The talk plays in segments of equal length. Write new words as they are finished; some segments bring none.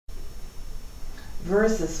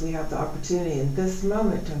versus we have the opportunity in this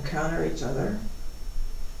moment to encounter each other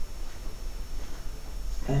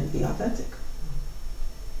and be authentic.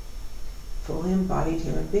 Fully embodied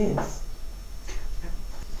human beings.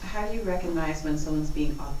 How do you recognize when someone's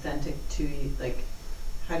being authentic to you? Like,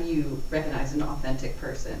 how do you recognize an authentic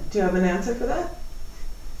person? Do you have an answer for that?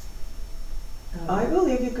 I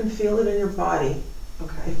believe you can feel it in your body.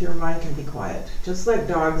 Okay. If your mind can be quiet, just like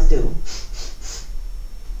dogs do.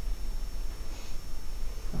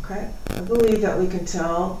 Okay? I believe that we can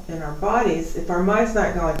tell in our bodies, if our mind's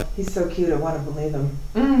not going, he's so cute, I want to believe him.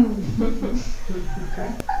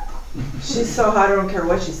 Okay? She's so hot, I don't care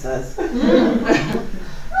what she says.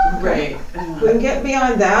 Right. We can get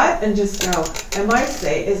beyond that and just go,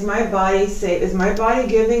 is my body safe? Is my body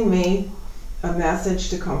giving me a message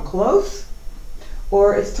to come close?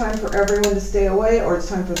 Or it's time for everyone to stay away, or it's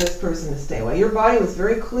time for this person to stay away. Your body was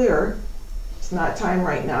very clear. It's not time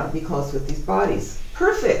right now to be close with these bodies.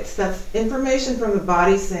 Perfect. That's information from the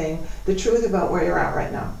body saying the truth about where you're at right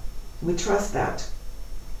now. We trust that.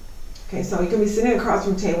 Okay, so you can be sitting across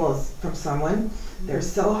from tables from someone. They're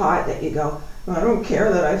so hot that you go, well, I don't care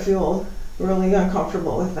that I feel really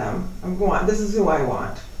uncomfortable with them. This is who I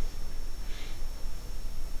want.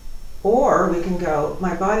 Or we can go,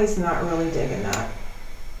 my body's not really digging that.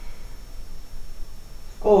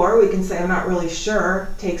 Or we can say, I'm not really sure.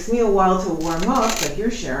 Takes me a while to warm up, like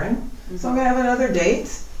you're sharing. So I'm going to have another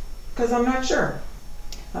date because I'm not sure.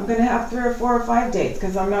 I'm going to have 3 or 4 or 5 dates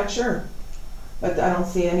because I'm not sure. But I don't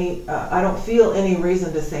see any, I don't feel any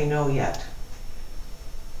reason to say no yet.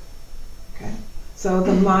 Okay. So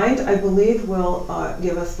the mind, I believe, will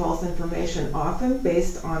give us false information often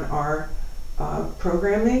based on our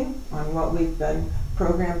programming, on what we've been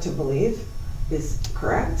programmed to believe is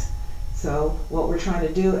correct. So what we're trying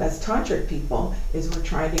to do as tantric people is we're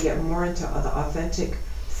trying to get more into the authentic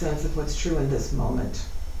sense of what's true in this moment.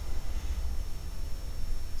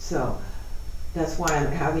 So that's why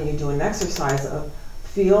I'm having you do an exercise of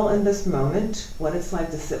feel in this moment what it's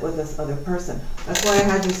like to sit with this other person. That's why I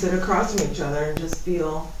had you sit across from each other and just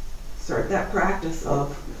feel, start that practice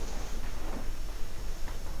of,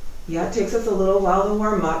 yeah, it takes us a little while to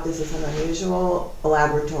warm up. This is an unusual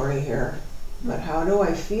laboratory here. But how do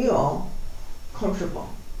I feel comfortable?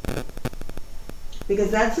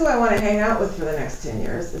 Because that's who I want to hang out with for the next 10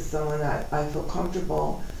 years, is someone that I feel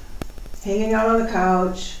comfortable hanging out on the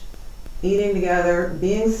couch, eating together,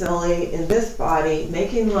 being silly in this body,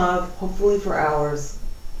 making love, hopefully for hours.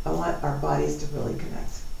 I want our bodies to really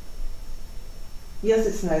connect. Yes,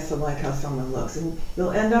 it's nice to like how someone looks, and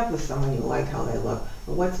you'll end up with someone you like how they look.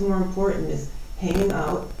 But what's more important is hanging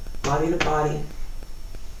out, body to body,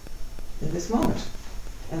 in this moment,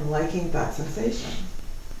 and liking that sensation.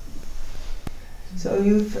 So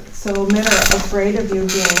men are afraid of you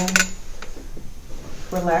being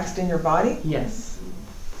relaxed in your body? Yes.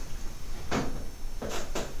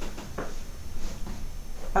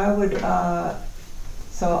 I would,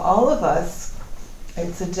 so all of us,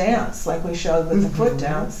 it's a dance, like we showed with the foot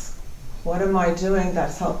dance. What am I doing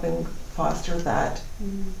that's helping foster that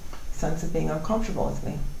sense of being uncomfortable with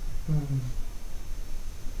me?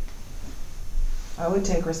 I would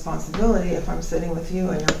take responsibility if I'm sitting with you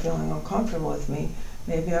and you're feeling uncomfortable with me.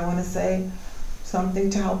 Maybe I want to say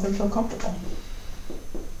something to help them feel comfortable.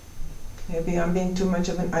 Maybe I'm being too much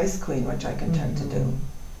of an ice queen, which I can tend to do.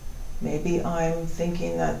 Maybe I'm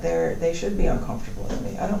thinking that they should be uncomfortable with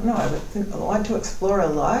me. I don't know. I want to explore a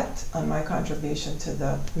lot on my contribution to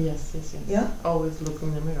the... Yes. Yeah? Always look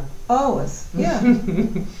in the mirror. Always, yeah.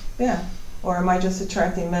 Yeah. Or am I just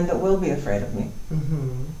attracting men that will be afraid of me?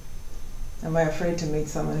 Am I afraid to meet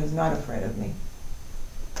someone who's not afraid of me?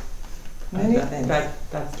 Many things. That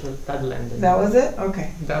landed. That was it?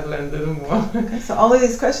 Okay. That landed more. Okay. So all of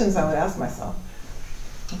these questions I would ask myself.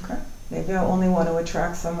 Okay. Maybe I only want to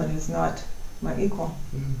attract someone who's not my equal.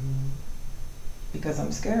 Because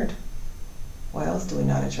I'm scared. Why else do we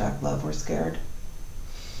not attract love? We're scared.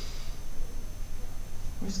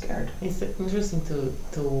 We're scared. It's interesting to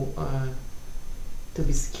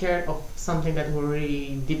be scared of something that we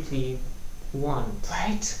really deeply want.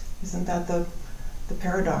 Right? Isn't that the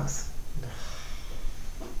paradox?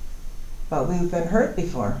 But we've been hurt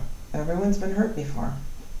before. Everyone's been hurt before.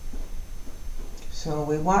 So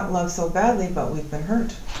we want love so badly, but we've been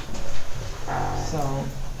hurt. So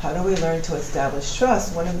how do we learn to establish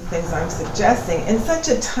trust? One of the things I'm suggesting, in such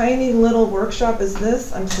a tiny little workshop as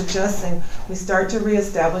this, I'm suggesting we start to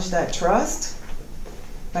reestablish that trust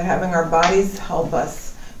by having our bodies help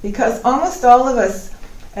us. Because almost all of us,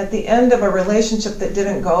 at the end of a relationship that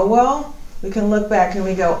didn't go well, we can look back and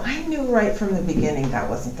we go, I knew right from the beginning that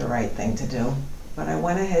wasn't the right thing to do, but I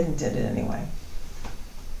went ahead and did it anyway.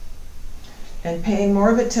 and paying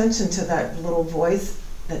more of attention to that little voice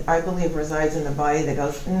that I believe resides in the body that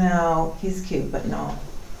goes, no, he's cute, but no,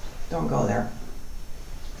 don't go there.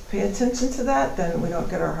 Pay attention to that, then we don't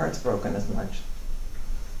get our hearts broken as much.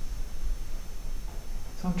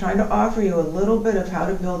 So I'm trying to offer you a little bit of how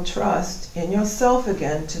to build trust in yourself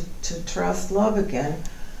again, to trust love again,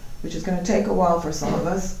 which is going to take a while for some of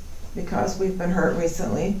us because we've been hurt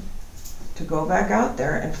recently, to go back out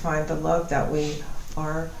there and find the love that we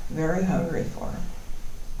are very hungry for.